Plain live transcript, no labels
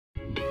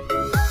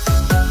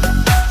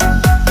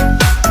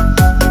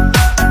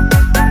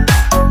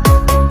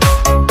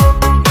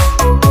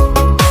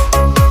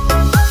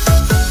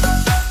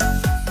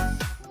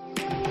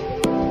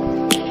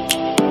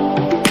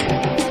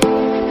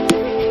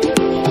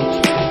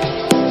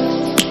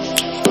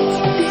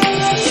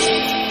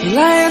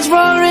Lions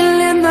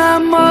roaring in the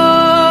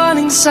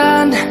morning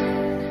sun,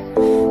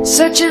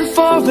 searching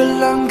for a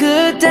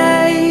longer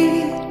day.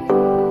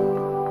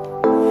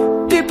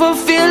 People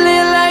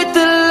feeling like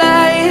the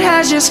light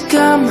has just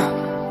come.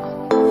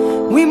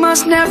 We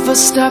must never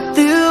stop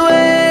the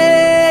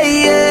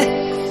way.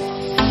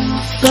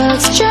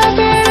 Birds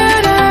chirping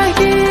and I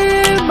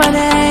hear my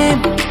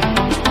name,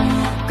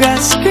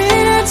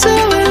 grasping into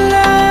a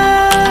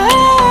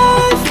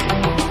life.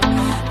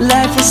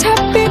 Life is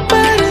happy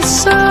but it's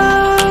so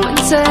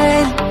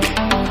insane.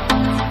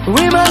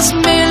 We must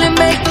merely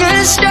make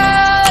a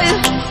start.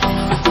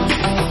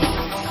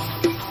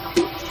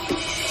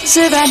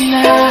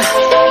 Savannah,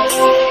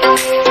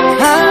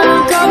 I'm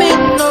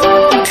coming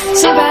home.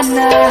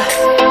 Savannah,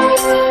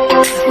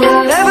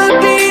 we'll never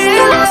be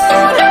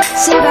alone.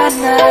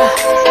 Savannah,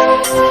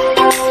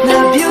 the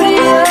beauty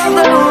of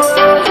the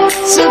world.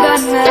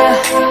 Savannah,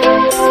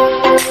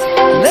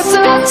 let's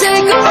all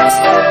take a walk.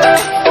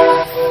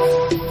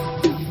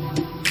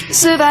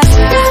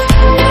 Savannah.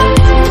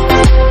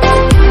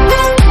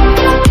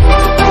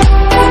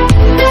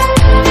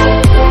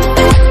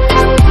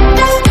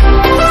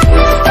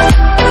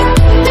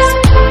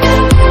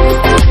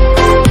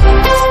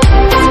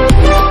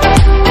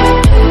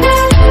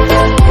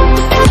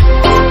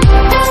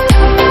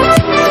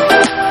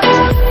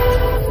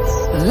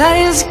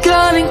 Lion's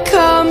gonna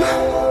come.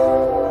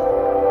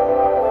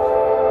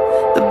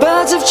 The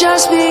birds have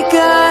just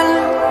begun.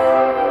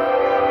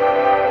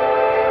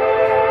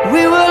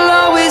 We will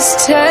always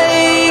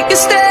take a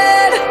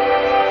stand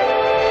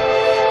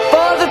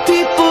for the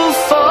people,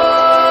 for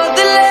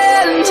the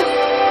land.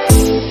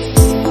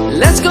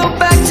 Let's go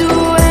back to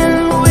when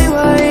we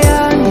were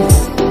young.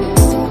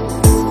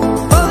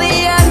 For the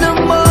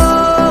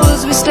animals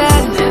we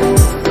stand.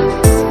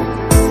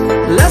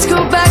 Let's go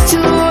back to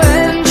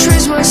when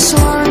trees were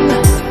swung,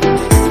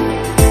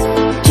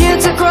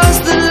 kids across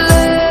the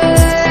land.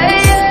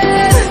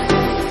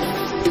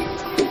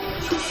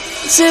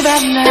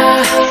 Savannah,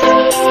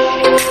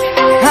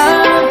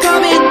 I'm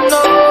coming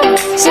home.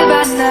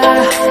 Savannah,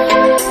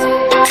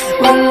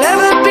 we'll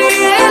never be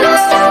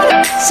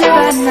alone.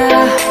 Savannah,